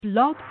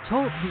Blog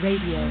Talk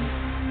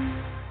Radio.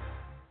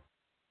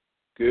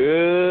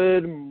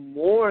 Good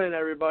morning,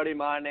 everybody.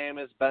 My name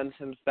is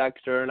Benson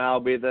Spector, and I'll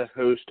be the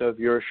host of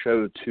your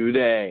show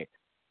today.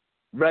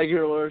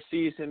 Regular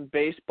season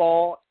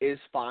baseball is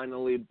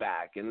finally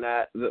back, and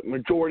that the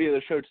majority of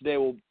the show today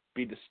will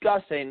be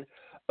discussing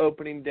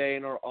opening day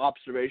and our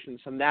observations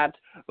from that,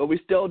 but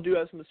we still do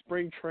have some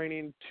spring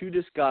training to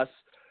discuss,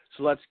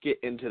 so let's get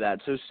into that.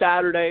 So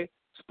Saturday,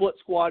 split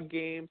squad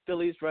game,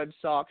 Phillies, Red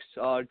Sox.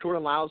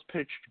 Jordan Lyles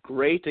pitched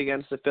great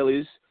against the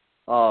Phillies.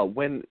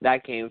 Win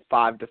that game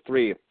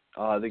 5-3.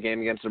 The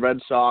game against the Red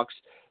Sox,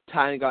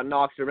 Tyne got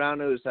knocked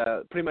around. It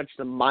was pretty much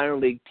the minor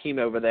league team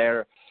over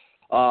there.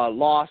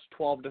 Lost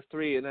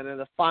 12-3, and then in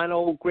the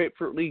final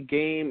Grapefruit League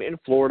game in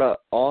Florida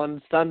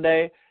on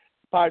Sunday,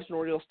 Pirates and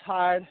Orioles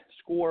tied,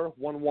 score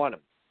 1-1.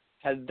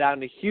 Headed down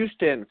to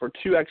Houston for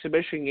two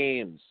exhibition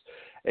games.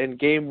 In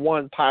Game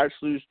 1, Pirates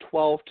lose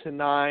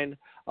 12-9.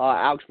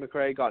 Alex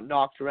McRae got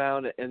knocked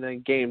around, and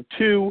then Game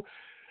 2,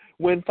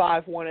 win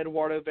 5-1.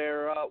 Eduardo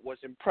Vera was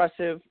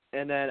impressive,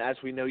 and then as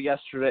we know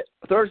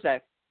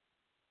Thursday,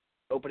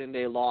 opening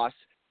day loss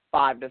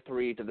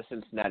 5-3 to the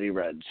Cincinnati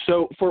Reds.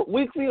 So for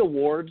weekly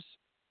awards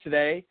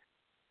today,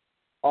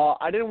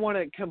 I didn't want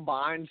to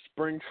combine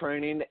spring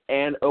training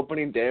and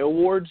opening day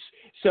awards,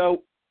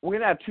 so we're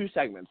going to have two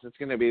segments. It's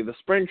going to be the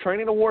spring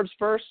training awards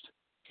first,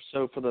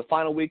 so for the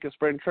final week of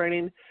spring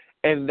training,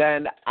 and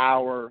then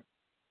our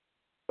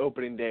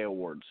opening day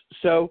awards.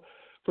 So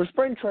for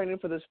spring training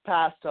for this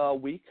past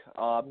week,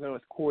 I'm going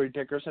with Corey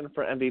Dickerson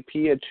for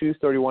MVP, a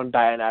 .231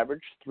 batting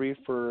average, 3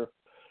 for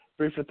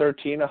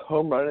 13, a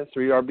home run, and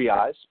 3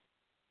 RBIs.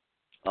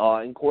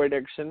 And Corey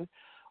Dickerson,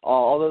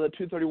 although the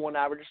 .231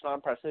 average is not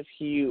impressive,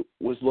 he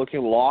was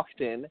looking locked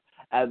in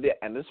at the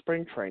end of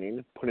spring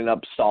training, putting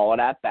up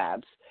solid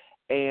at-bats.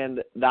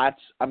 And that's,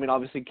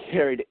 obviously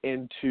carried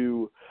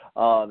into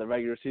the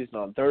regular season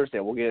on Thursday.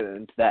 We'll get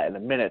into that in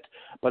a minute.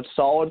 But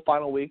solid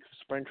final week of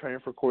spring training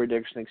for Corey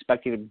Dickerson,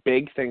 expecting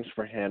big things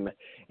for him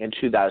in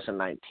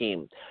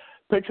 2019.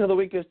 Pitcher of the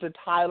week is to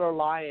Tyler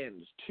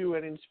Lyons. 2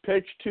 innings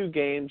pitched, 2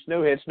 games,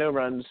 no hits, no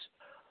runs,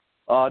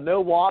 no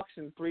walks,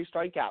 and 3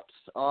 strikeouts.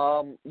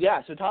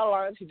 So Tyler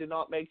Lyons, he did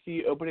not make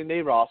the opening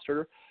day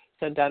roster,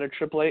 sent down to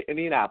AAA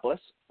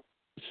Indianapolis.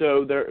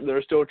 So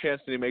there's still a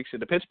chance that he makes it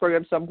to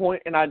Pittsburgh at some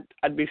point, and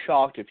I'd be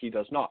shocked if he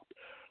does not.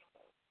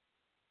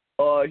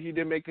 He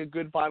did make a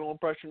good final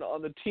impression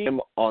on the team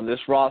on this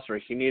roster.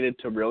 He needed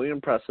to really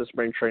impress this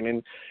spring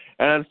training,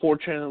 and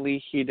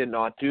unfortunately he did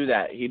not do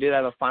that. He did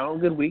have a final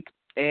good week,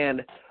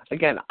 and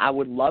again, I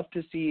would love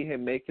to see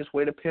him make his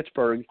way to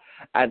Pittsburgh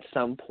at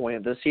some point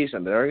of the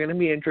season. There are going to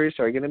be injuries.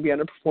 There are going to be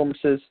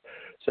underperformances.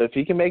 So if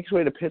he can make his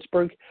way to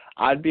Pittsburgh,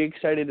 I'd be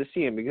excited to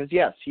see him because,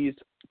 yes, he's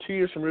 2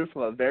 years removed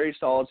from a very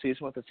solid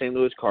season with the St.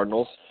 Louis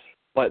Cardinals,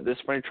 but this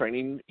spring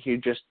training, he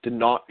just did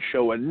not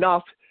show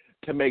enough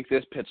to make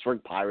this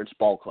Pittsburgh Pirates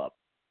ball club.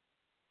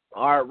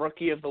 Our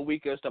rookie of the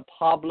week goes to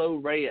Pablo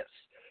Reyes,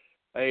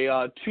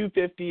 a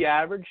 .250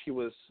 average. He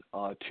was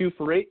 2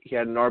 for 8. He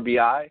had an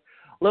RBI.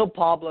 Lil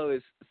Pablo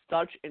is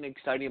such an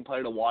exciting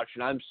player to watch,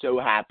 and I'm so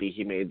happy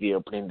he made the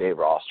opening day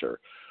roster.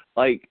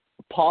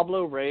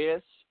 Pablo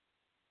Reyes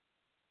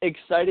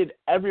excited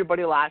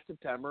everybody last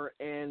September,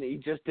 and he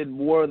just did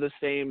more of the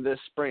same this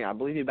spring. I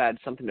believe he had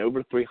something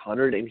over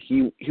 300, and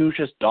he was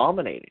just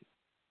dominating.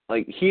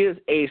 He is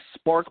a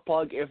spark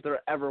plug if there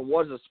ever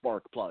was a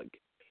spark plug.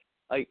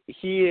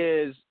 He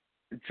is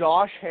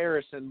Josh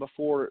Harrison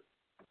before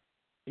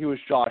he was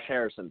Josh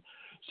Harrison.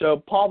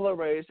 So Pablo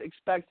Reyes,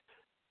 expect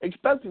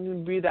him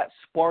to be that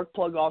spark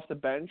plug off the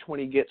bench when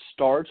he gets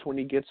starts, when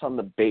he gets on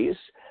the base.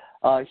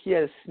 He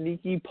has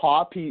sneaky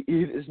pop. He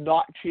does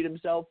not cheat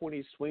himself when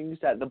he swings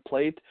at the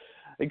plate.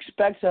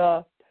 Expect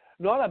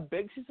not a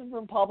big season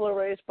from Pablo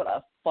Reyes, but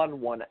a fun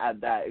one at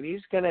that. And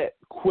he's going to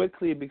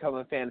quickly become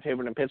a fan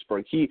favorite in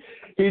Pittsburgh. He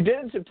did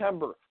in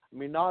September.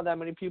 Not that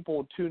many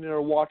people tuned in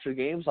or watched the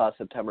games last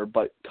September,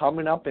 but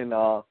coming up in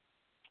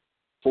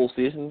full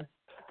season,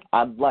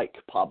 I'd like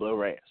Pablo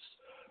Reyes.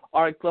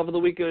 All right, glove of the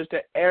week goes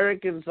to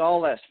Eric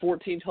Gonzalez.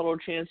 14 total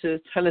chances,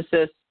 10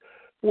 assists,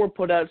 4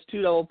 putouts,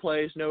 2 double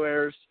plays, no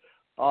errors.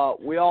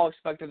 We all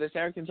expected this.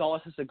 Eric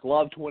Gonzalez has a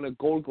glove to win a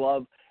Gold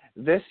Glove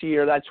this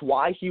year. That's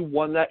why he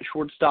won that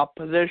shortstop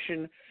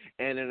position.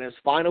 And in his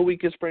final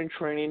week of spring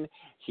training,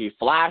 he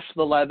flashed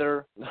the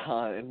leather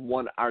and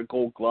won our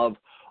Gold Glove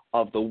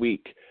of the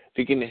week. If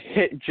he can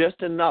hit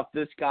just enough,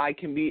 this guy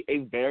can be a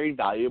very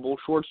valuable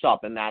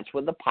shortstop, and that's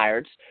what the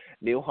Pirates,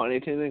 Neil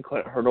Huntington and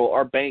Clint Hurdle,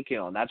 are banking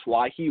on. That's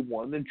why he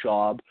won the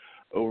job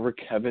over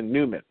Kevin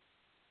Newman.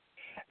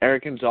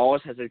 Eric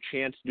Gonzalez has a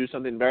chance to do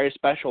something very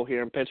special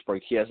here in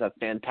Pittsburgh. He has a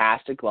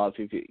fantastic glove.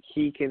 If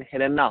he can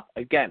hit enough,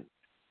 again,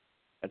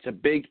 that's a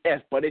big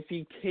if, but if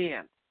he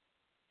can,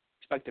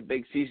 expect a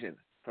big season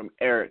from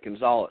Eric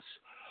Gonzalez.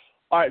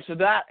 All right, so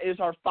that is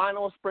our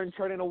final spring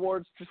training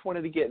awards. Just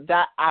wanted to get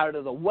that out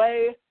of the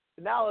way.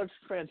 Now let's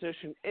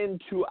transition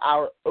into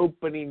our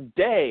opening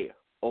day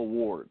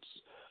awards.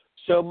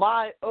 So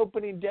my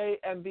opening day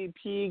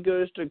MVP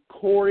goes to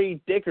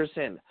Corey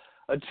Dickerson.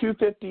 a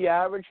 .250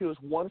 average. He was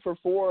 1 for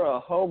 4, a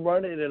home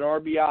run and an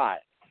RBI.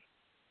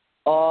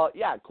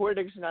 Corey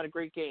Dickerson had a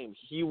great game.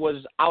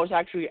 I was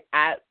actually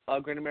at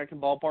Great American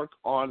Ballpark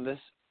on this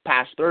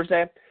past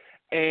Thursday,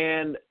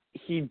 and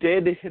he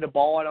did hit a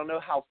ball. I don't know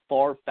how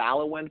far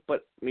foul it went,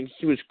 but I mean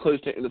he was close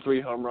to the 3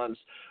 home runs.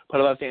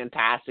 Put up a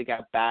fantastic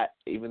at bat,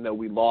 even though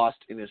we lost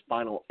in his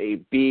final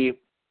AB.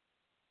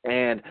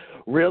 And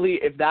really,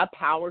 if that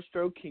power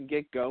stroke can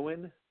get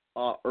going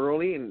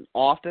early and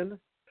often,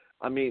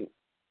 I mean,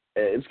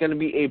 it's going to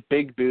be a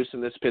big boost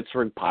in this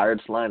Pittsburgh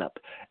Pirates lineup.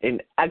 An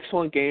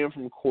excellent game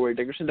from Corey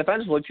Dickerson.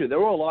 Defensively, too, there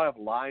were a lot of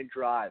line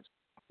drives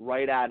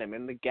right at him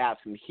in the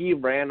gaps, and he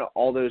ran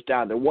all those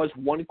down. There was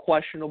one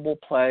questionable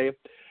play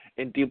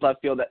in deep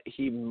left field that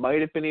he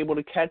might have been able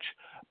to catch,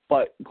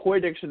 but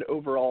Corey Dickerson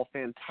overall,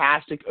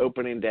 fantastic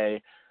opening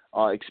day.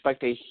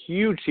 Expect a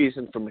huge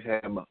season from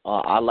him.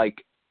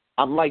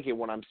 I'm liking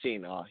what I'm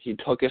seeing. He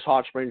took his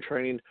hot spring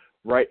training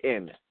right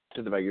in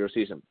to the regular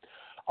season.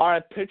 All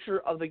right, pitcher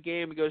of the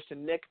game goes to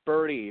Nick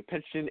Burdi.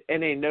 Pitched an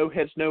inning, no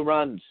hits, no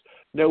runs,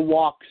 no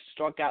walks,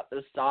 struck out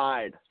the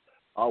side.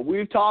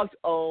 We've talked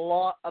a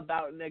lot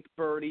about Nick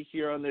Burdi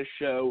here on this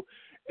show,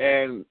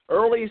 and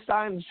early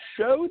signs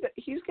show that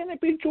he's going to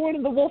be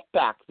joining the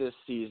Wolfpack this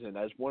season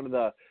as one of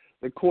the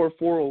core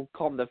four. Will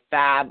call them the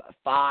Fab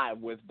Five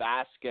with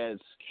Vasquez,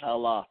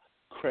 Kela,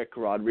 Crick,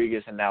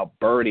 Rodriguez, and now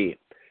Burdi.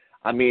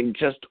 I mean,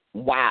 just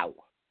wow.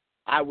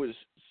 I was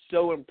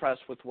so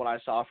impressed with what I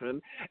saw from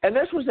him. And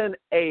this was in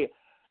a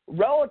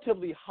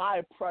relatively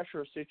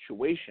high-pressure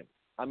situation.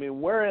 I mean,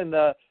 we're in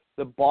the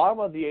bottom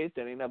of the 8th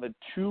inning of a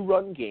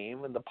 2-run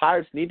game, and the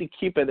Pirates need to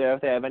keep it there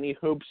if they have any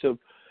hopes of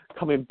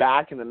coming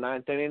back in the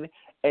 9th inning.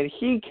 And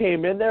he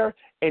came in there,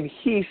 and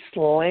he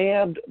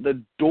slammed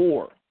the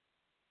door.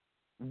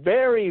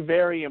 Very,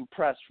 very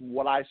impressed with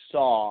what I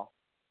saw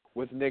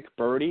with Nick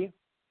Burdi.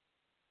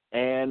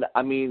 And,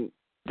 I mean,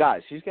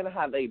 guys, he's going to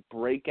have a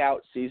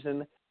breakout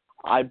season.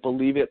 I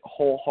believe it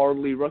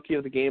wholeheartedly. Rookie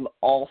of the game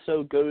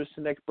also goes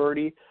to Nick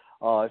Burdi.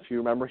 If you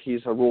remember,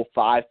 he's a Rule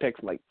 5 pick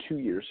from like 2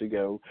 years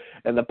ago,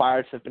 and the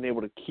Pirates have been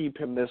able to keep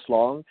him this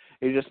long.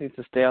 He just needs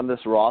to stay on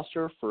this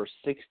roster for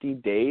 60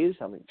 days,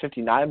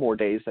 59 more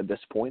days at this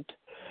point,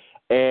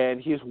 and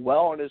he's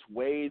well on his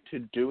way to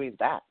doing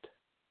that.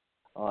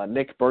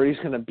 Nick Burdi's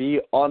going to be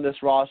on this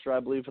roster, I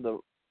believe, for the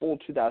full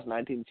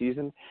 2019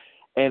 season,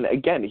 and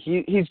again,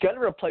 he's going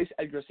to replace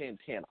Edgar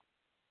Santana.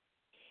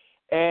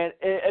 And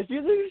if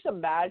you just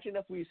imagine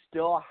if we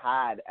still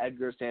had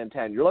Edgar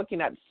Santana, you're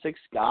looking at 6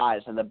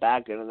 guys in the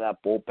back end of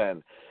that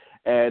bullpen.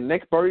 And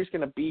Nick Burdi's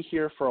going to be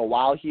here for a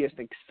while. He has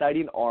an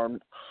exciting arm,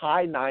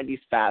 high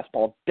 90s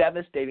fastball,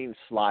 devastating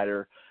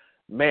slider.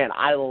 Man,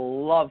 I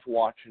loved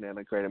watching him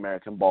at Great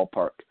American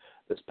Ballpark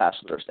this past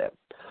Thursday.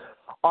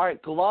 All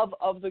right, glove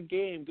of the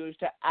game goes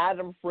to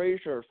Adam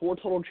Frazier. 4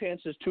 total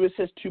chances, 2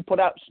 assists, 2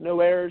 putouts, no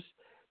errors.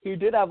 He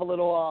did have a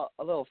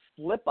little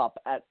slip up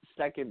at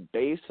second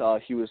base.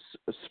 He was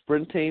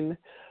sprinting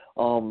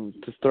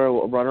to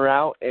throw a runner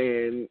out,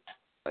 and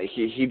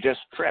he just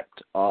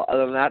tripped.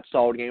 Other than that,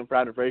 solid game for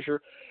Adam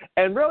Frazier.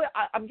 And really,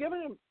 I'm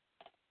giving him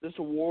this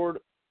award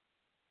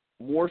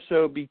more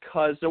so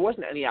because there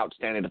wasn't any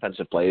outstanding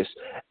defensive plays,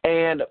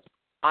 and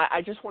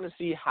I just want to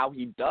see how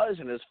he does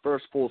in his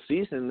first full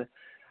season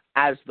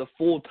as the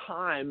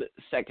full-time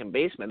second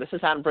baseman. This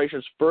is Adam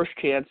Frazier's first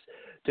chance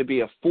to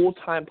be a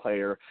full-time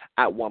player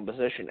at one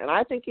position, and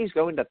I think he's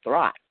going to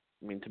thrive.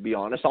 I mean, to be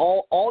honest,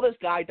 all this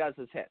guy does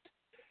is hit.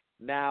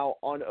 Now,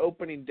 on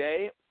opening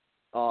day,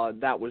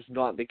 that was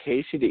not the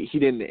case. He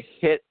didn't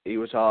hit. He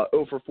was 0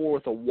 for 4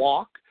 with a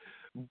walk,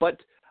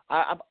 but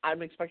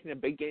I'm expecting a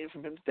big game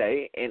from him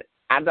today, and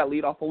as that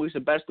leadoff, he's the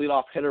best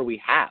leadoff hitter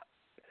we have.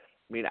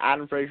 I mean,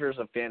 Adam Frazier is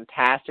a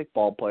fantastic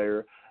ball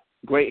player,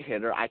 great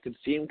hitter. I could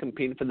see him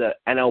competing for the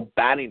NL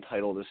batting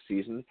title this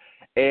season,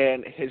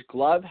 and his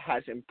glove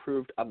has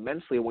improved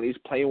immensely when he's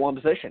playing one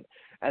position,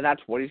 and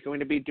that's what he's going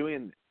to be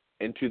doing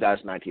in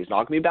 2019. He's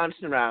not going to be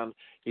bouncing around.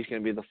 He's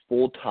going to be the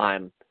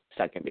full-time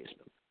second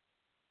baseman.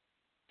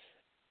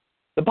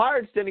 The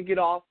Pirates didn't get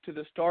off to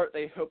the start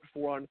they hoped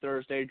for on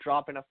Thursday,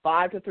 dropping a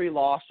 5-3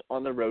 loss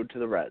on the road to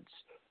the Reds.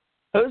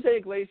 Jose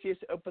Iglesias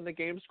opened the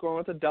game scoring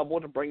with a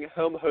double to bring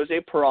home Jose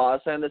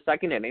Peraza in the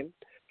second inning.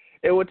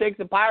 It would take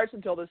the Pirates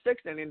until the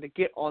 6th inning to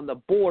get on the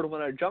board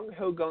when a Jung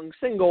Ho-Gung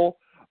single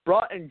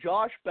brought in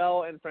Josh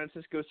Bell and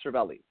Francisco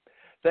Cervelli,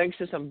 thanks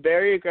to some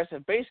very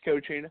aggressive base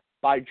coaching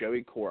by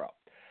Joey Cora.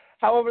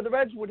 However, the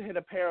Reds would hit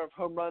a pair of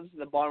home runs in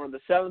the bottom of the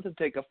 7th to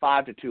take a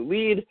 5-2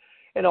 lead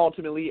and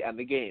ultimately end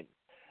the game.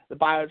 The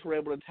Pirates were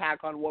able to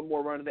tack on one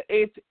more run in the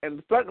 8th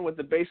and threaten with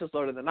the bases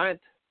loaded in the 9th,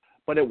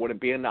 but it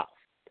wouldn't be enough.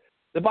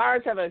 The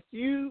Pirates have a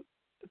few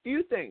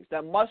things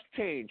that must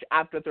change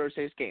after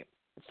Thursday's game.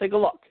 Let's take a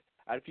look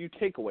at a few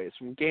takeaways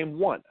from Game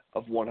 1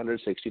 of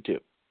 162.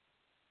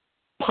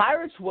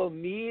 Pirates will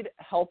need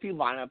healthy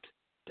lineup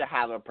to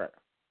have a prayer.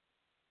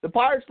 The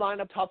Pirates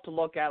lineup tough to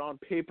look at on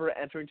paper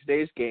entering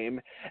today's game,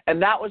 and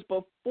that was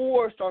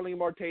before Starling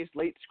Marte's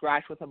late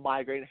scratch with a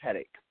migraine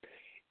headache.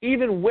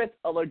 Even with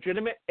a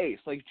legitimate ace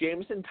like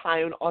Jameson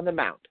Taillon on the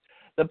mound,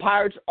 the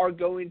Pirates are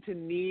going to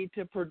need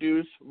to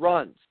produce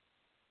runs.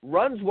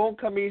 Runs won't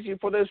come easy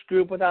for this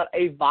group without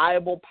a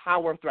viable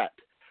power threat.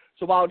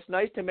 So while it's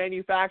nice to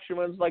manufacture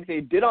runs like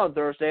they did on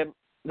Thursday,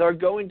 they're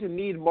going to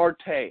need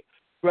Marte,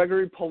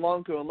 Gregory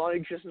Polanco, and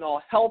Lonnie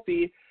Chisenhall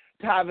healthy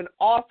to have an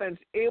offense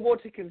able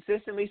to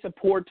consistently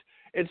support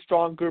its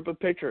strong group of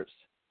pitchers.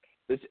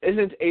 This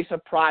isn't a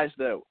surprise,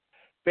 though.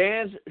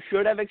 Fans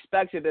should have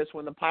expected this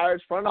when the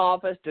Pirates front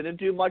office didn't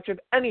do much of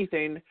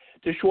anything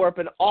to shore up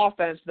an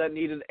offense that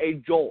needed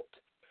a jolt.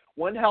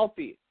 When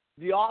healthy,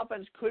 the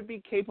offense could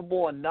be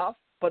capable enough,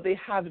 but they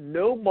have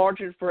no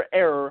margin for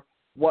error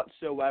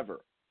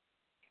whatsoever.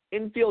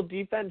 Infield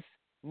defense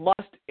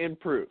must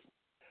improve.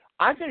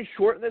 I can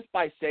shorten this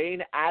by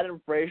saying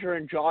Adam Frazier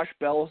and Josh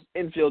Bell's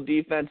infield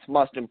defense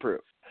must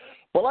improve.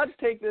 But let's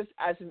take this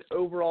as an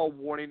overall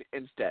warning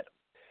instead.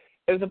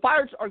 If the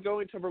Pirates are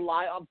going to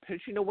rely on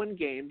pitching to win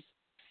games,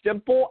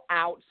 simple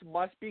outs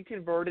must be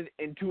converted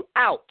into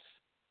outs.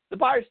 The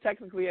Pirates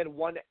technically had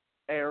one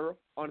error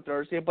on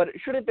Thursday, but it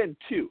should have been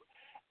two,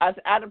 as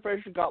Adam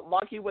Frazier got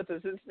lucky with the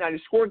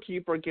Cincinnati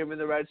scorekeeper giving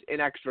the Reds an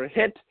extra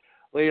hit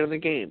later in the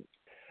game.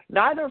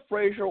 Neither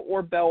Frazier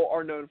or Bell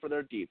are known for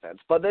their defense,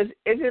 but this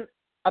isn't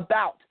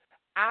about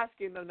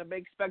asking them to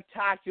make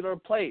spectacular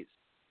plays.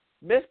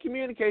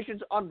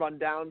 Miscommunications on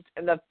rundowns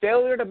and the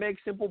failure to make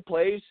simple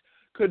plays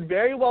could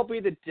very well be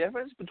the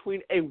difference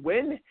between a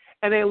win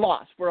and a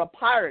loss for a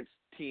Pirates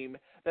team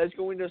that is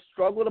going to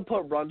struggle to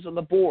put runs on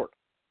the board.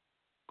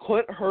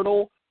 Clint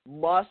Hurdle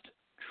must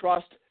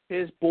trust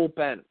his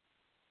bullpen.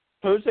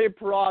 Jose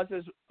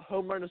Peraza's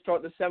home run to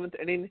start the seventh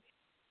inning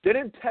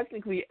didn't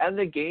technically end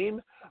the game,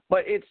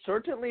 but it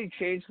certainly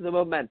changed the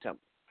momentum.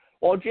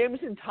 While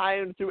Jameson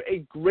Taillon threw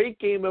a great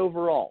game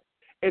overall,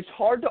 it's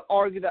hard to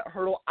argue that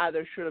Hurdle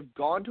either should have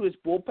gone to his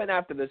bullpen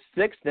after the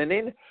sixth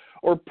inning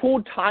or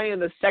pulled Taillon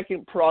the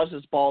second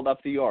Peraza's ball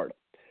left the yard.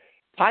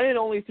 Taillon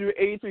only threw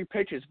 83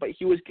 pitches, but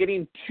he was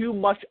getting too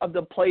much of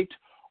the plate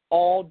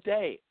all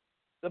day.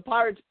 The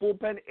Pirates'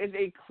 bullpen is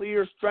a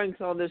clear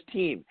strength on this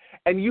team,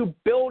 and you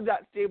build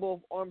that stable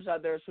of arms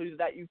out there so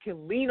that you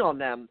can lean on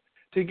them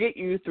to get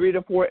you 3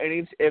 to 4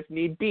 innings if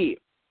need be.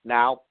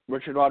 Now,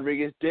 Richard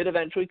Rodriguez did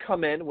eventually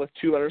come in with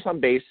 2 runners on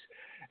base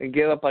and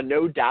give up a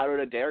no-doubter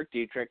to Derek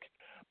Dietrich,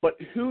 but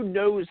who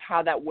knows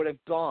how that would have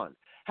gone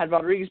had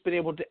Rodriguez been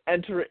able to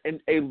enter in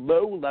a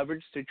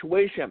low-leverage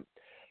situation.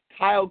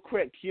 Kyle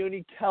Crick,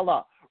 Keone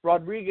Kela,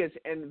 Rodriguez,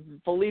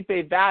 and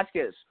Felipe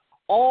Vasquez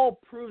all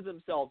proved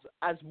themselves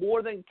as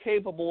more than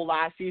capable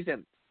last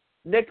season.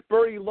 Nick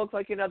Burdi looked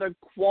like another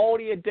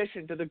quality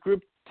addition to the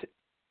group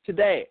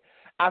today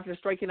after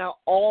striking out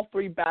all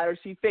 3 batters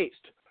he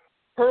faced.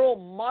 Hurdle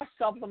must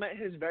supplement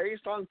his very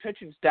strong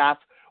pitching staff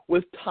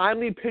with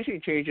timely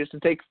pitching changes to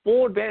take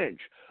full advantage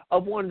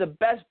of one of the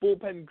best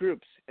bullpen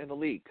groups in the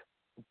league.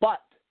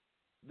 But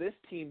this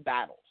team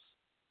battles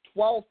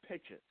 12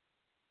 pitches,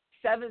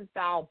 7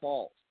 foul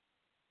balls.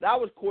 That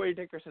was Corey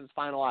Dickerson's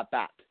final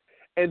at-bat.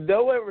 And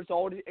though it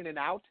resulted in an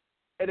out,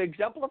 it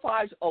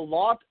exemplifies a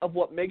lot of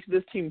what makes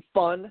this team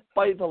fun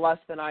despite the less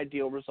than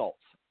ideal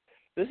results.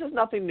 This is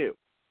nothing new,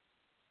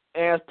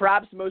 and it's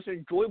perhaps the most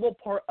enjoyable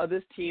part of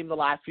this team the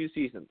last few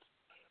seasons.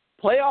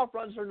 Playoff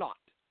runs or not,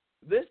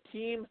 this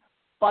team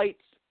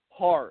fights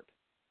hard.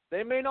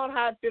 They may not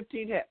have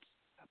 15 hits,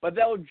 but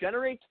they'll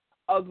generate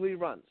ugly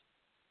runs.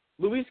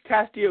 Luis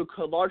Castillo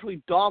could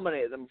largely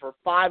dominate them for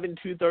 5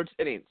 2/3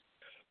 innings,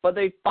 but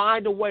they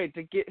find a way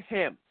to get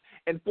him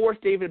and force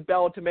David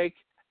Bell to make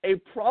a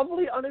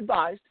probably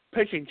unadvised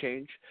pitching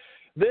change.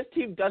 This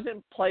team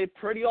doesn't play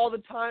pretty all the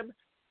time,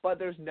 but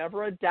there's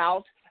never a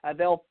doubt that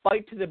they'll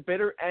fight to the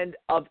bitter end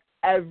of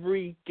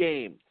every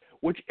game,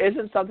 which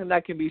isn't something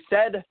that can be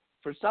said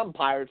for some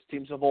Pirates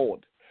teams of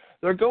old.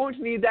 They're going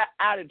to need that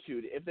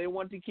attitude if they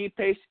want to keep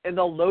pace in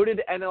the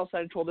loaded NL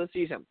Central this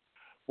season.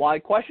 While I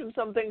question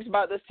some things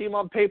about this team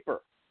on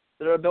paper,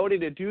 their ability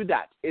to do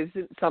that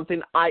isn't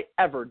something I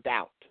ever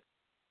doubt.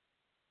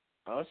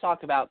 Now let's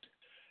talk about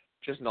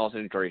Chisenhall's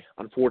injury.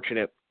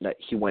 Unfortunate that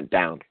he went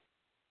down.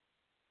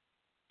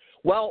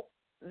 Well,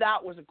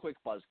 that was a quick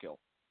buzzkill.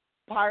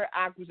 Pirate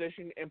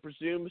acquisition and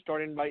presumed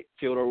starting right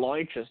fielder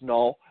Lonnie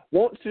Chisenhall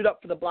won't suit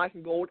up for the black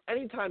and gold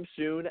anytime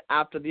soon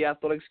after the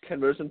Athletics' Ken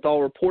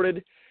Rosenthal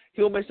reported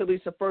he'll miss at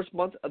least the first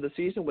month of the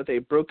season with a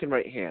broken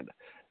right hand.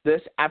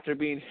 This after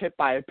being hit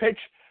by a pitch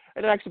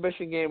in an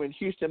exhibition game in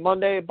Houston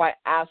Monday by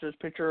Astros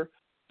pitcher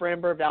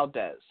Framber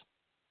Valdez.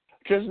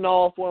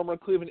 Chisenhall, former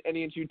Cleveland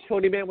Indians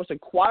utility man, was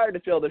acquired to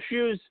fill the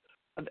shoes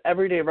of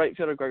everyday right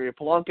fielder Gregory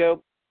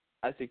Polanco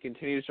as he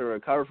continues to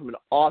recover from an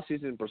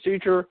off-season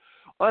procedure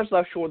on his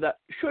left shoulder that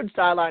should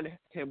sideline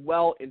him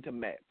well into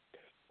May.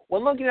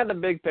 When looking at the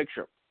big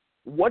picture,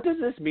 what does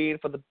this mean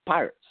for the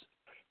Pirates?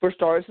 For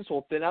starters, this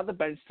will thin out the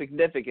bench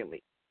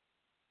significantly.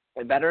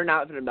 A veteran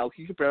outfielder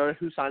Melky Cabrera,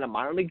 who signed a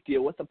minor league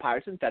deal with the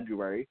Pirates in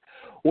February,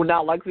 will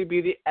now likely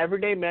be the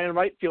everyday man in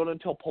right field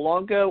until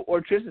Polanco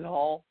or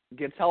Chisenhall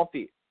gets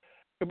healthy.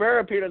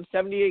 Cabrera appeared in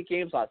 78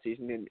 games last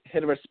season and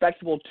hit a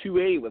respectable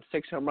 .280 with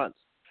 6 home runs.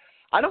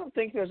 I don't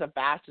think there's a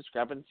vast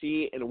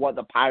discrepancy in what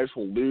the Pirates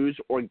will lose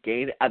or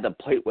gain at the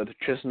plate with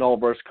Chisenhall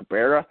versus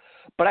Cabrera,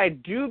 but I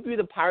do view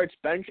the Pirates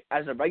bench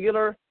as a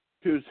regular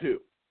who's who.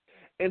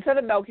 Instead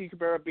of Melky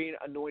Cabrera being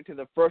anointed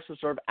the first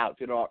reserve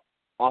outfielder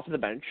off of the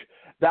bench,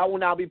 that will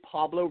now be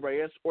Pablo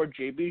Reyes or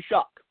J.B.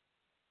 Shuck.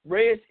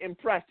 Reyes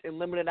impressed in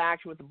limited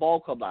action with the ball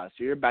club last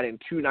year, batting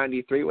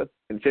 .293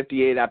 in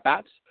 58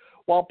 at-bats,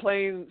 while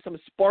playing some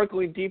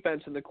sparkling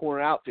defense in the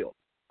corner outfield.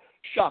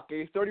 Shuck,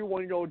 a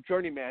 31-year-old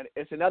journeyman,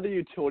 is another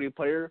utility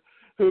player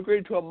who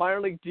agreed to a minor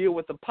league deal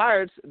with the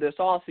Pirates this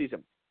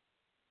offseason.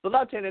 The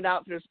left-handed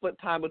outfielder split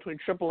time between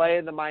AAA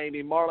and the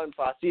Miami Marlins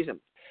last season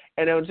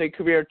and owns a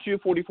career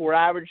 .244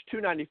 average,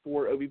 .294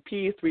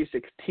 OBP,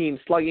 .316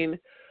 slugging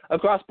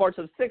across parts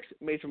of 6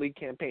 major league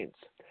campaigns.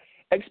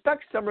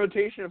 Expect some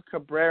rotation of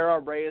Cabrera,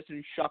 Reyes,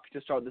 and Shuck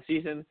to start the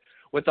season,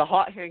 with the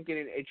hot hand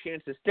getting a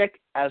chance to stick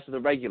as the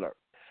regular.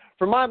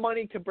 For my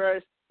money, Cabrera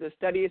is the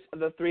steadiest of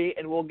the three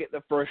and will get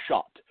the first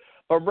shot.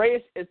 But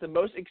Reyes is the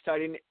most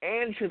exciting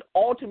and should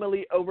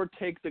ultimately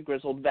overtake the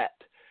grizzled vet.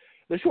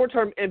 The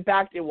short-term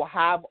impact it will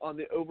have on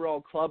the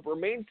overall club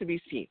remains to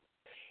be seen.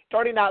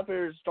 Starting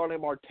outfielders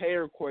Starling Marte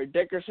or Corey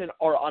Dickerson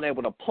are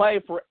unable to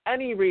play for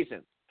any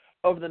reason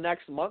over the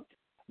next month.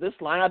 This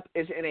lineup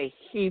is in a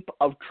heap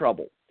of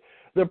trouble.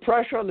 The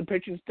pressure on the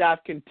pitching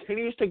staff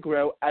continues to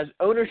grow as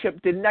ownership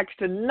did next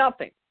to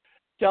nothing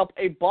to help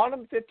a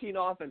bottom 15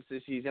 offense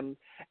this season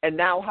and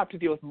now have to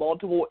deal with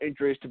multiple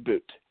injuries to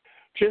boot.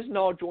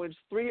 Chisenhall joins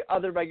 3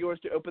 other regulars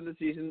to open the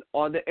season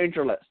on the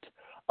injury list.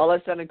 A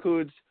list that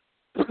includes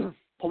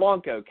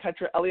Polanco,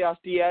 catcher Elias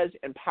Diaz,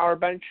 and power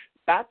bench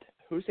bat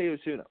Jose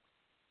Osuna.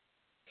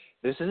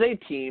 This is a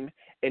team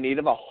in need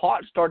of a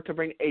hot start to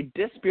bring a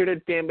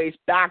dispirited fan base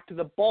back to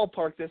the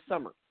ballpark this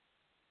summer.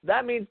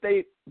 That means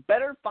they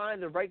better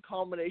find the right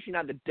combination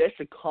at the dish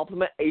to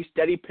complement a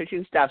steady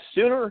pitching staff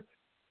sooner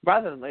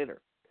rather than later.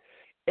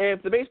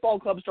 If the baseball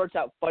club starts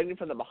out fighting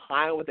from the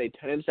behind with a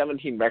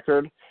 10-17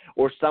 record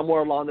or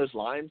somewhere along those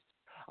lines,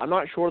 I'm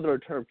not sure the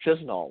return of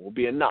Chisenhall will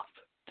be enough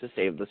to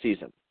save the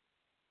season.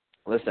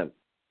 Listen,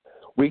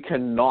 we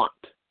cannot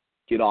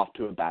get off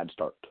to a bad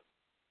start.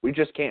 We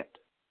just can't.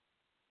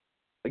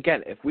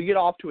 Again, if we get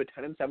off to a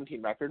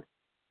 10-17 record,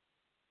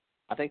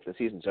 I think the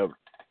season's over.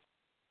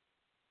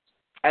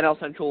 NL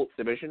Central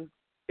Division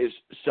is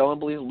so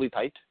unbelievably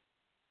tight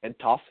and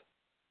tough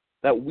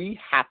that we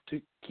have to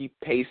keep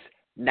pace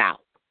now.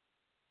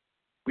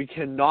 We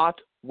cannot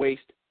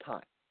waste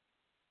time.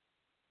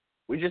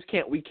 We just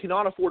can't. We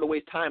cannot afford to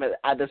waste time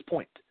at this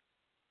point.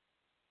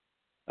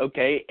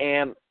 Okay,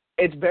 and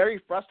it's very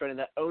frustrating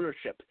that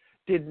ownership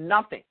did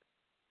nothing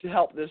to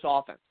help this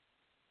offense.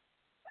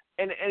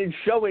 And it's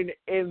showing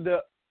in the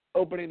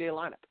opening day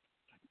lineup.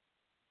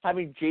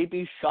 Having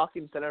J.B. Shuck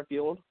in center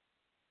field,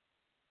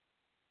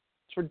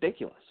 it's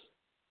ridiculous.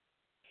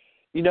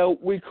 You know,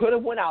 we could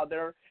have went out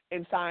there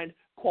and signed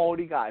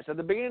quality guys. At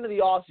the beginning of the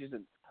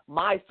offseason,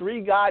 my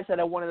 3 guys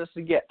that I wanted us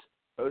to get,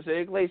 Jose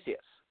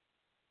Iglesias,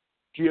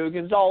 Gio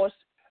Gonzalez,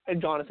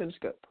 and Jonathan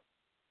Scope.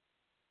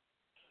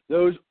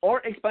 Those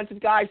aren't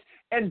expensive guys,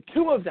 and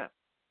 2 of them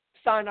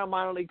signed on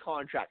minor league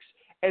contracts.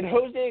 And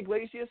Jose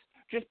Iglesias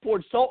just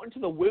poured salt into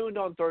the wound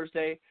on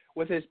Thursday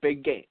with his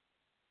big game.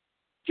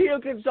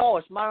 Gio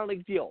Gonzalez, minor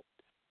league deal.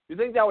 You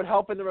think that would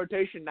help in the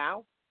rotation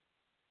now?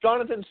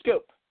 Jonathan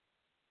Scope,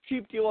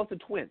 cheap deal with the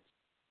Twins.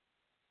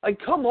 Like,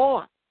 come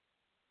on.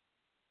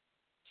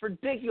 It's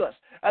ridiculous.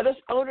 And this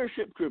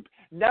ownership group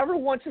never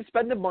wants to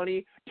spend the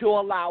money to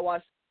allow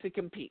us to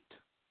compete.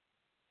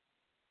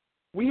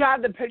 We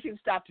have the pitching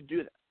staff to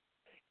do this.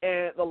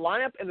 And the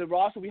lineup and the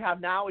roster we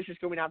have now is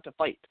just going to have to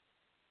fight.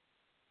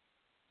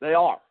 They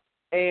are.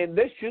 And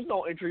this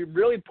Chisenhall injury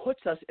really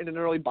puts us in an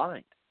early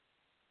bind.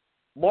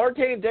 Marte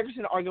and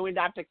Dickerson are going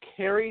to have to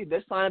carry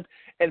this lineup,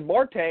 and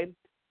Marte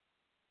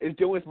is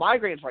dealing with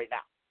migraines right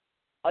now.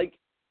 Like,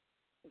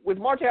 with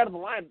Marte out of the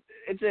line,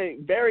 it's a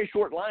very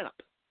short lineup.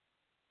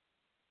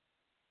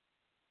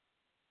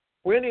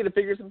 We're going to need to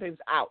figure some things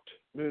out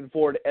moving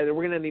forward, and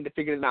we're going to need to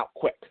figure them out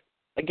quick.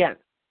 Again,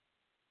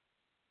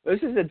 this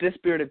is a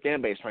dispirited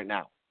fan base right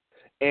now.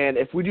 And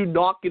if we do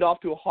not get off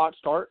to a hot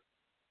start,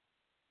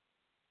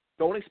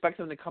 don't expect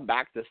them to come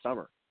back this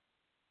summer.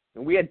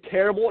 And we had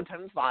terrible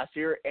attendance last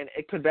year, and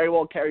it could very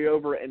well carry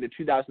over into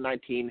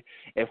 2019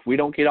 if we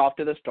don't get off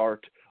to the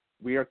start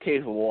we are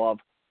capable of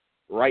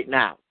right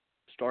now,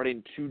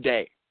 starting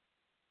today.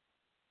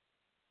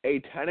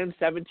 A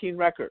 10-17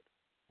 record.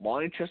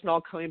 Monty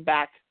Chisenhall coming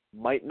back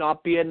might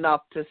not be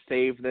enough to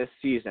save this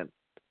season.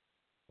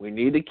 We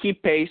need to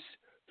keep pace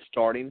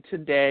starting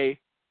today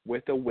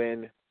with a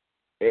win.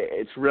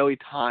 It's really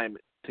time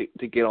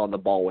to get on the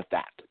ball with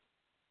that.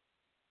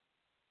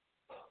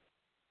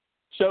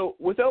 So,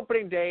 with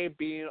opening day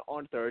being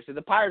on Thursday,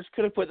 the Pirates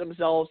could have put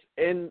themselves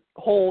in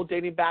hole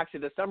dating back to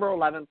December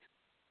 11th,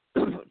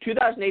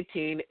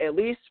 2018, at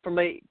least from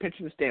a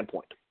pitching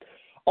standpoint.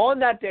 On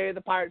that day, the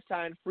Pirates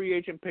signed free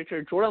agent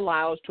pitcher Jordan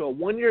Lyles to a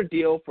 1-year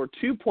deal for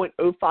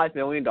 $2.05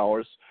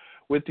 million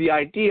with the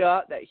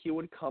idea that he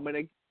would come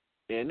in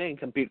and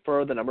compete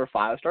for the number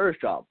 5 starter's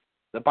job.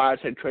 The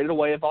Pirates had traded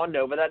away Ivan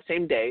Nova that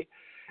same day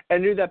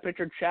and knew that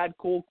pitcher Chad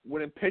Kuhl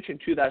wouldn't pitch in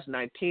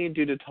 2019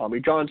 due to Tommy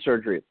John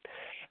surgery.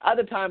 At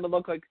the time, it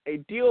looked like a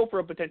deal for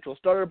a potential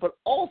starter, but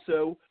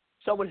also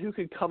someone who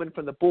could come in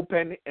from the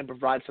bullpen and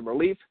provide some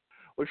relief,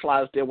 which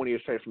Lyles did when he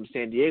was traded from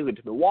San Diego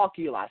to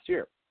Milwaukee last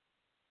year.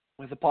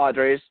 With the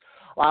Padres,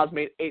 Lyles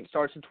made 8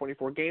 starts in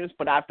 24 games,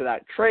 but after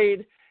that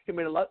trade, he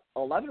made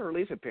 11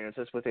 relief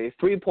appearances with a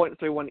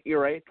 3.31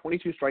 ERA,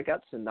 22 strikeouts,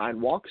 and 9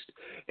 walks,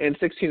 and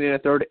 16 and a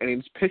third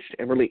innings pitched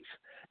in relief.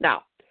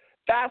 Now,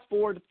 fast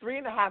forward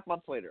 3.5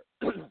 months later,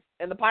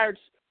 and the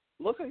Pirates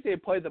look like they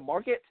played the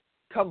market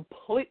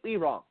completely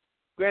wrong.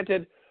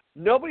 Granted,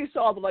 nobody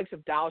saw the likes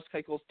of Dallas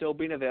Keuchel still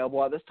being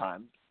available at this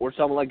time, or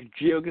someone like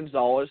Gio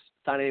Gonzalez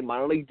signing a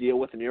minor league deal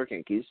with the New York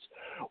Yankees,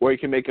 where he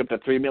can make up to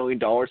 $3 million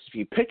if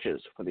he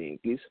pitches for the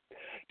Yankees.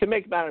 To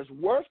make matters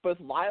worse, both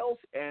Lyles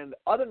and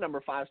other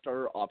number 5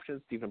 starter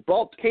options, Stephen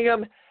Brault,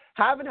 Kingham,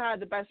 haven't had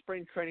the best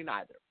spring training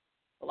either.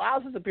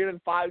 Lyles has appeared in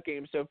 5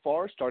 games so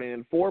far, starting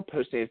in 4,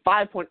 posting a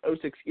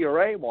 5.06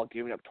 ERA while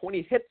giving up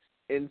 20 hits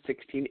in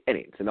 16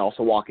 innings, and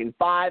also walking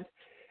 5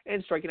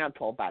 and striking out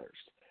 12 batters.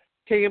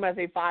 Kingham has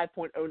a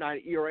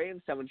 5.09 ERA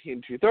in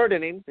 17 2/3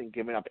 innings and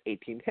giving up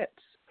 18 hits.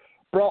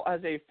 Brault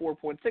has a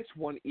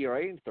 4.61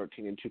 ERA in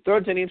 13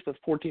 2/3 innings with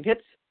 14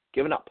 hits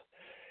given up.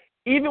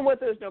 Even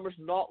with those numbers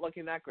not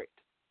looking that great,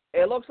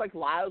 it looks like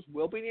Lyles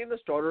will be named the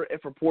starter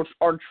if reports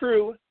are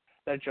true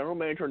that General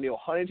Manager Neil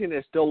Huntington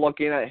is still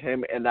looking at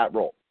him in that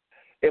role.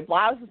 If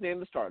Lyles is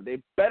named the starter,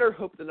 they better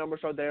hope the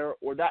numbers are there,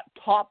 or that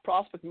top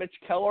prospect Mitch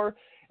Keller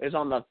is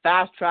on the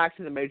fast track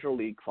to the Major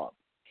League club.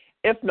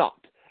 If not,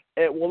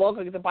 it will look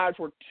like the Pirates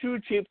were too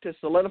cheap to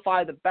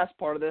solidify the best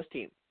part of this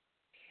team.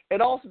 It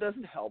also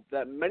doesn't help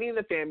that many in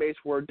the fan base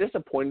were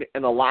disappointed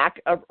in the lack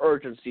of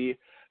urgency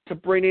to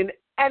bring in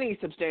any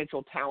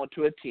substantial talent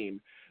to a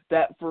team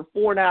that for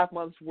 4.5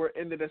 months were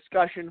in the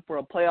discussion for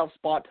a playoff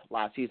spot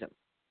last season.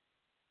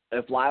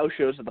 If Lyles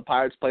shows that the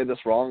Pirates played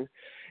this wrong,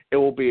 it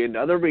will be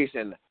another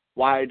reason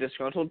why a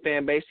disgruntled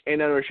fan base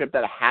and ownership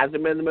that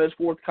hasn't been the most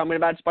forthcoming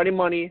about spending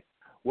money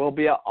will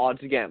be at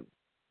odds again.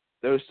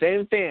 Those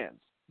same fans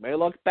may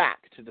look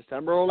back to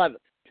December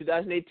 11th,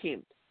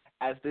 2018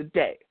 as the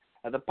day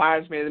that the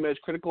Pirates made the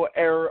most critical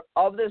error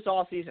of this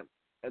offseason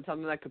and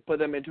something that could put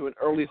them into an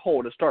early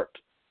hole to start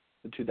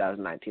the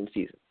 2019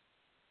 season.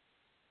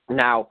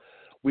 Now,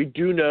 we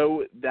do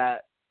know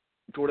that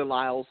Jordan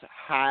Lyles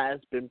has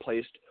been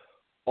placed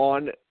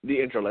on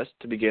the injured list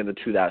to begin the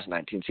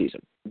 2019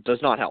 season. It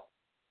does not help.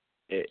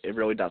 It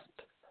really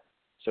doesn't.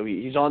 So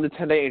he's on the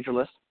 10-day injured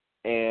list,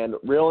 and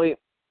really,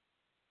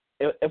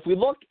 if we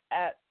look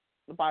at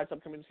the Pirates'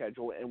 upcoming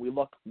schedule and we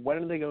look when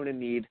are they going to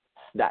need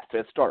that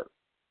 5th starter,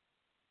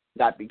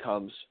 that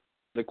becomes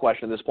the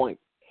question at this point.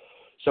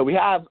 So we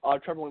have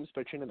Trevor Williams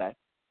pitching today,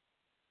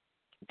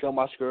 Joe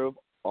Musgrove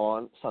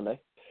on Sunday,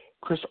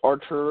 Chris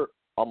Archer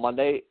on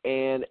Monday,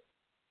 and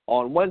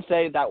on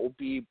Wednesday that will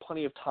be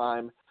plenty of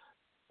time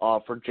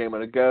for JMO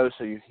to go.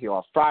 So he'll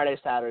have Friday,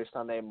 Saturday,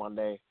 Sunday,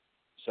 Monday.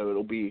 So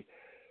it'll be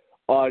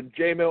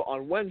JMO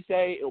on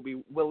Wednesday, it'll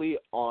be Willie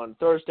on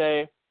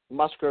Thursday,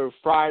 Musgrove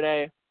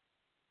Friday,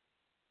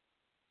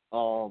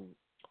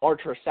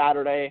 Archer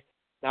Saturday.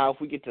 Now,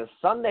 if we get to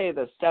Sunday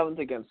the 7th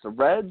against the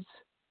Reds,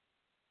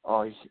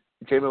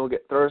 JMO will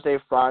get Thursday,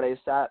 Friday,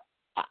 Saturday.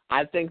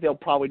 I think they'll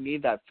probably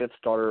need that 5th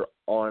starter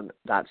on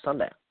that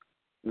Sunday.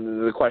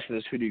 The question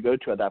is, who do you go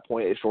to at that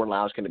point? Is Jordan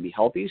Lyles going to be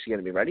healthy? Is he going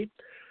to be ready?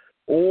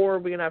 Or are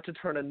we going to have to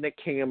turn to Nick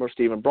Kingham or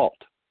Stephen Brault?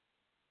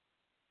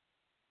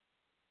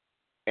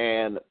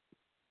 And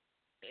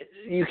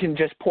you can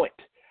just point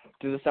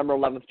to December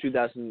 11th,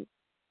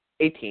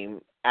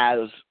 2018 as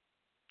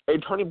a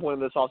turning point in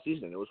this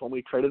offseason. It was when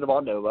we traded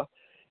Ivan Nova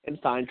and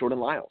signed Jordan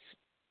Lyles.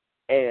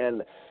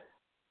 And,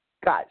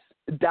 guys,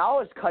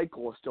 Dallas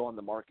Keuchel is still on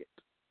the market.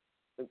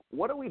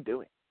 What are we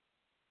doing?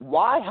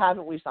 Why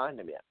haven't we signed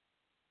him yet?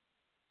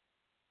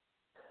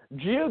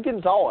 Gio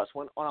Gonzalez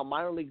went on a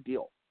minor league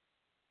deal.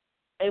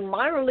 A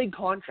minor league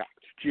contract,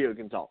 Gio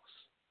Gonzalez.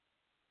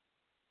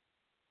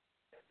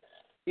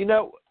 You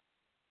know,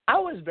 I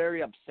was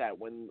very upset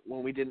when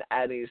we didn't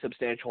add any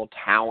substantial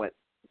talent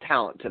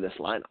to this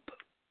lineup.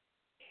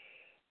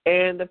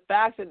 And the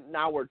fact that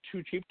now we're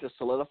too cheap to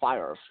solidify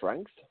our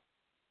strength,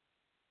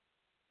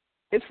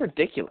 it's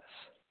ridiculous.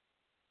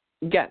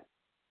 Again,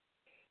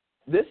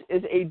 this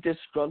is a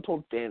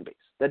disgruntled fan base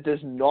that does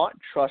not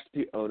trust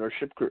the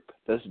ownership group,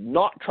 does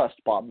not trust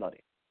Bob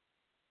Nutting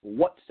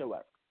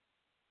whatsoever.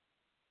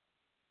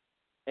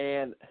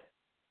 And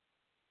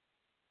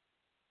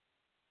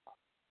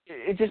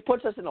it just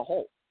puts us in a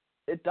hole.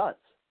 It does.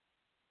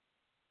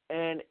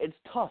 And it's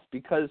tough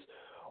because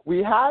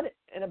we had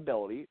an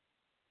ability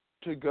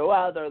to go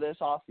out there this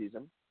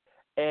offseason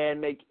and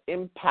make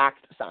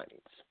impact signings.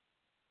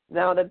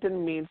 Now, that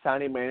didn't mean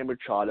signing Manny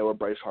Machado or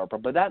Bryce Harper,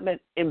 but that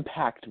meant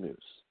impact moves.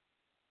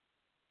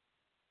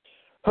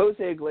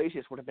 Jose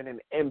Iglesias would have been an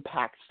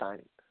impact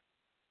signing.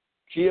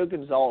 Gio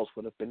Gonzalez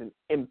would have been an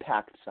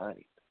impact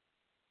signing.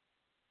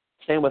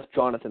 Same with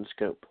Jonathan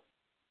Scope.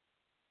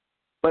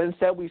 But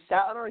instead, we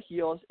sat on our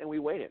heels and we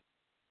waited.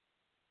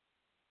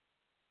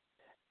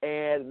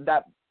 and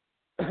that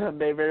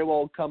may very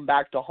well come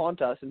back to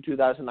haunt us in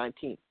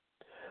 2019.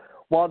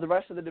 While the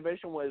rest of the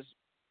division was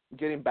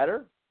getting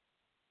better,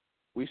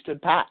 we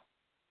stood pat.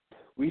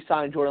 We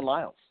signed Jordan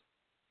Lyles.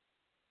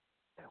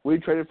 We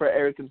traded for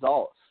Eric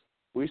Gonzalez.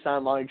 We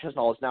signed Lonnie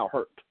Chesnall, who's now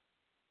hurt.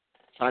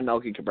 Signed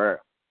Melky Cabrera.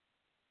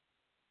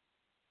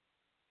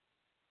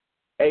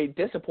 A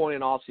disappointing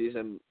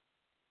offseason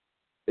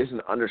is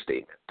an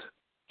understatement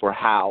for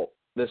how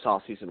this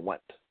offseason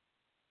went.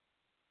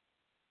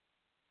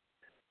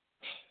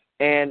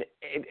 And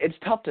it's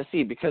tough to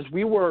see because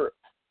we were,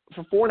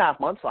 for 4.5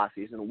 months last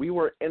season, we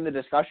were in the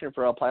discussion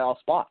for a playoff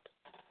spot.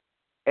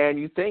 And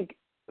you think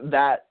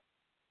that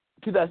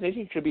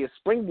 2018 should be a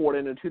springboard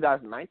into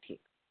 2019.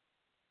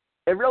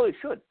 It really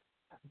should.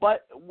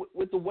 But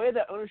with the way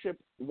that ownership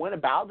went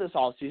about this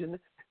offseason,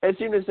 it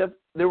seemed as if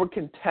they were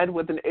content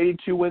with an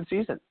 82-win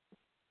season.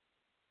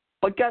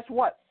 But guess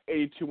what?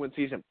 82-win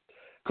season.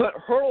 Clint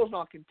Hurdle's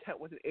not content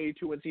with an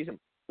 82-win season.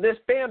 This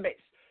fan base,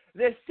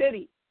 this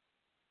city,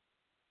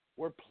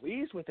 we're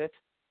pleased with it,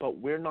 but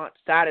we're not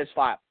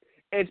satisfied.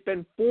 It's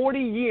been 40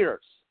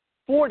 years,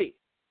 40,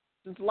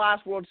 since the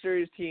last World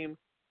Series team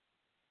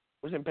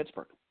was in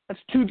Pittsburgh. That's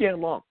too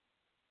damn long.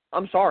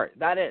 I'm sorry,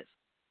 that is.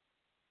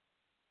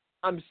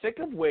 I'm sick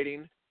of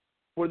waiting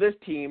for this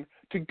team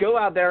to go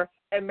out there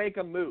and make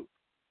a move.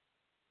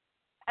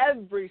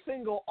 Every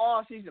single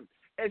offseason,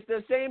 it's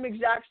the same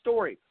exact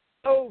story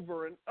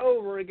over and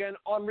over again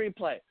on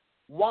replay.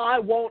 Why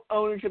won't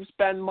ownership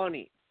spend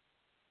money?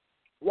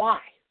 Why?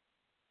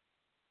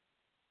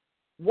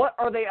 What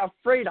are they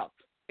afraid of?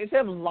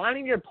 Instead of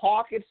lining your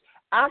pockets,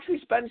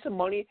 actually spend some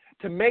money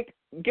to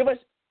give us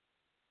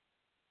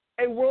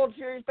a World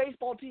Series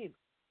baseball team.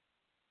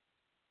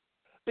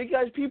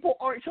 Because people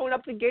aren't showing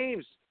up to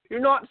games. You're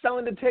not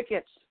selling the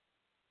tickets.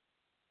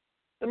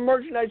 The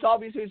merchandise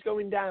obviously is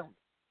going down.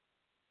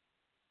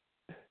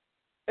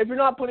 If you're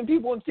not putting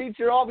people in seats,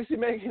 you're obviously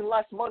making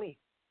less money.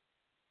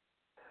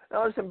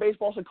 Now, listen,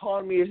 baseball's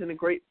economy is in a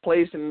great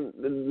place, and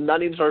the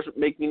Nutties are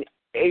making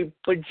 $1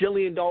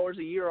 bajillion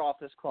a year off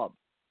this club.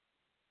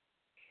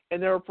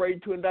 And they're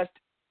afraid to invest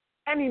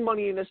any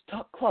money in this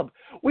club.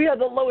 We had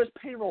the lowest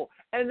payroll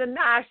in the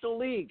National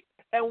League,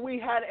 and we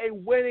had a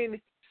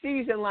winning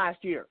season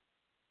last year.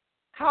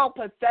 How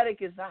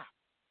pathetic is that?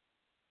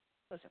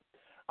 Listen,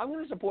 I'm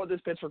going to support this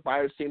Pittsburgh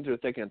Pirates team through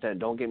thick and thin,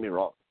 don't get me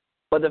wrong.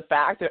 But the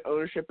fact that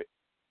ownership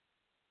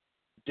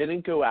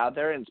didn't go out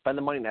there and spend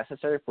the money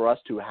necessary for us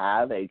to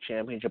have a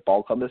championship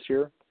ball club this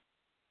year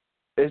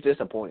is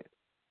disappointing.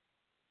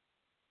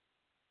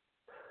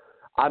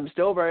 I'm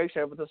still very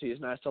excited with the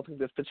season. I still think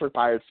this Pittsburgh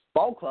Pirates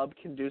ball club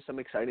can do some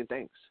exciting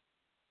things.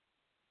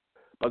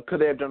 But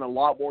could they have done a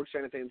lot more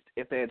exciting things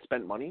if they had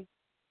spent money?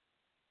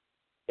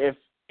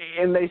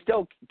 And they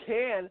still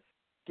can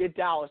get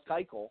Dallas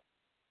Keuchel.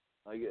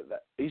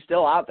 He's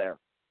still out there.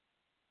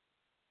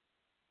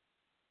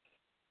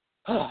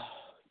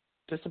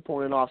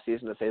 Disappointing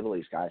offseason to say the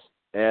least, guys.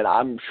 And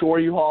I'm sure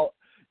you all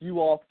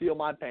feel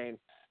my pain.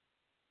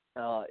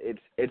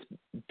 It's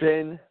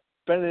been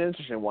an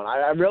interesting one.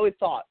 I really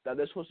thought that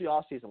this was the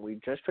offseason. We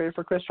just traded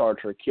for Chris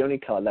Archer,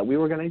 Keone Kela, that we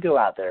were going to go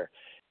out there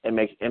and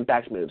make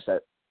impact moves,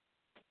 that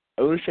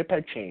ownership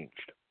had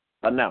changed.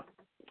 But no.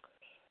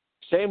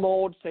 Same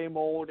old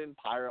in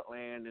Pirate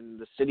Land in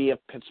the city of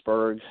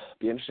Pittsburgh.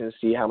 Be interesting to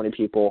see how many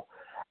people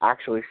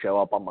actually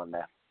show up on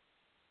Monday.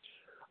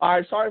 All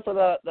right, sorry for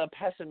the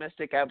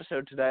pessimistic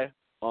episode today.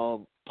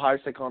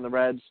 Pirates take on the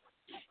Reds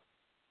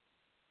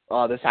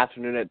this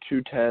afternoon at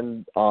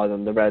 2:10.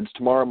 Then the Reds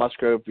tomorrow.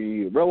 Musgrove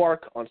v.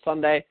 Roark on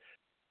Sunday.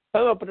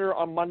 Home opener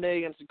on Monday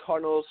against the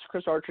Cardinals.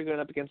 Chris Archer going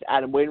up against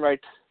Adam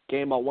Wainwright.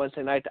 Game on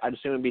Wednesday night. I'd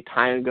assume it'd be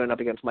Tyon going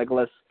up against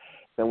Michaelis.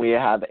 Then we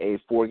have a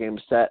 4-game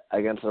set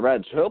against the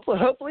Reds.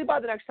 Hopefully by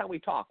the next time we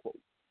talk,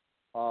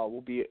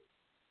 we'll be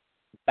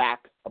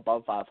back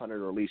above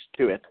 500 or at least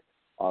to it.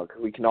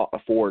 Because we cannot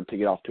afford to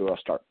get off to a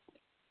start.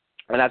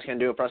 And that's going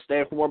to do it for us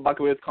today. For more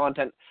Buckwheat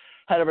content,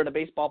 head over to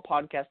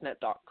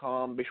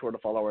baseballpodcastnet.com. Be sure to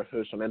follow our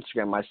host on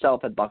Instagram,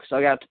 myself at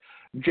BucksDugout,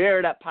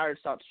 Jared at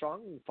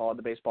Pirates.strong, and follow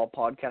the Baseball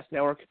Podcast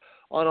Network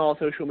on all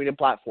social media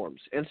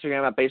platforms.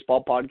 Instagram at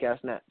Baseball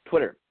Podcast Net,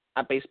 Twitter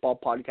at Baseball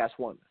Podcast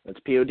 1. That's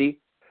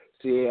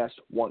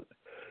PODCAS1.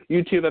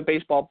 YouTube at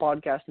Baseball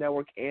Podcast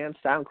Network, and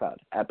SoundCloud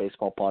at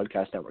Baseball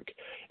Podcast Network.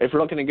 If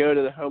you're looking to go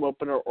to the home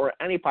opener or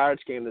any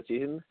Pirates game this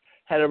season,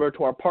 head over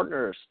to our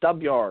partner,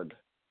 StubYard.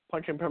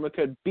 Punch in promo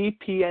code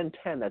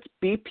BPN10. That's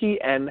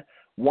BPN10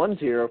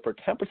 for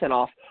 10%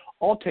 off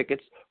all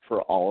tickets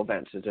for all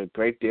events. It's a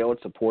great deal. It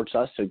supports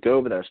us. So go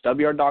over there,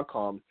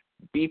 StubYard.com,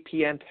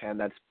 BPN10.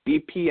 That's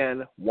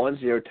BPN10,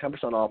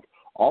 10% off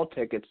all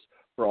tickets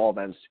for all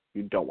events.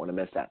 You don't want to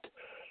miss that.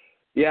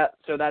 Yeah,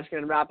 so that's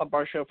going to wrap up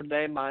our show for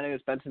today. My name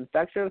is Benson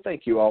Fexer.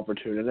 Thank you all for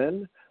tuning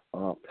in.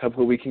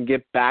 Hopefully we can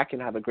get back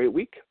and have a great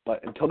week.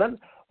 But until then,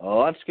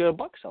 let's go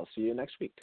Bucks. I'll see you next week.